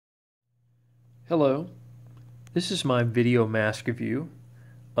Hello, this is my video mask review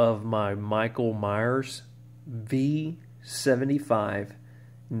of my Michael Myers V75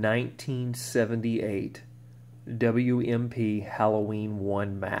 1978 WMP Halloween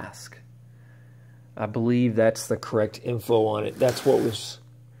 1 mask. I believe that's the correct info on it. That's what was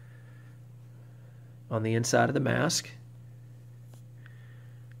on the inside of the mask.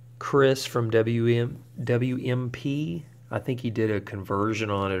 Chris from WMP, I think he did a conversion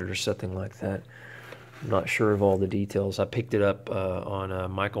on it or something like that. I'm not sure of all the details. I picked it up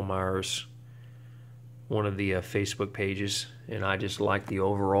on Michael Myers, one of the Facebook pages, and I just like the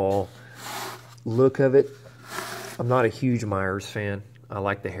overall look of it. I'm not a huge Myers fan. I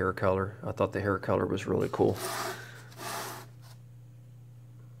like the hair color. I thought the hair color was really cool.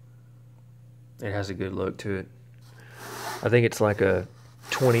 It has a good look to it. I think it's like a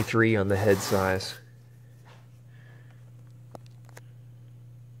 23 on the head size.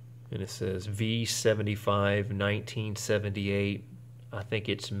 And it says V75 1978. I think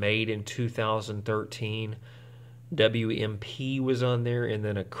it's made in 2013. WMP was on there, and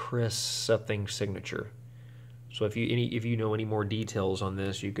then a Chris something signature. So if you know any more details on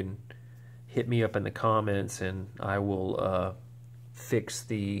this, you can hit me up in the comments, and I will fix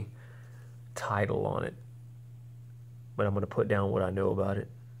the title on it. But I'm going to put down what I know about it.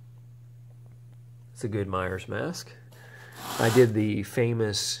 It's a good Myers mask. I did the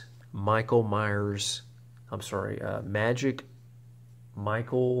famous Michael Myers, Magic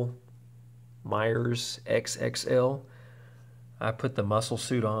Michael Myers XXL. I put the muscle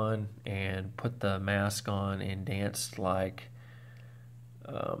suit on and put the mask on and danced like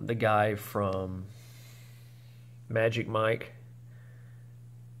the guy from Magic Mike,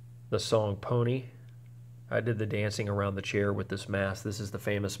 the song Pony. I did the dancing around the chair with this mask. This is the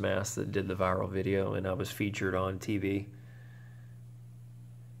famous mask that did the viral video, and I was featured on TV.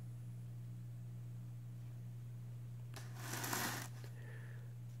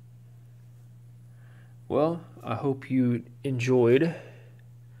 Well, I hope you enjoyed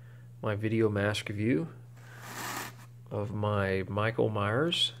my video mask review of my Michael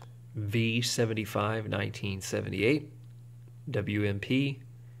Myers V75 1978 WMP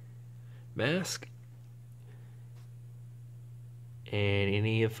mask. And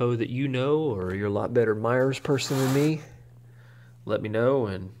any info that you know, or you're a lot better Myers person than me, let me know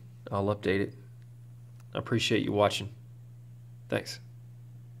and I'll update it. I appreciate you watching. Thanks.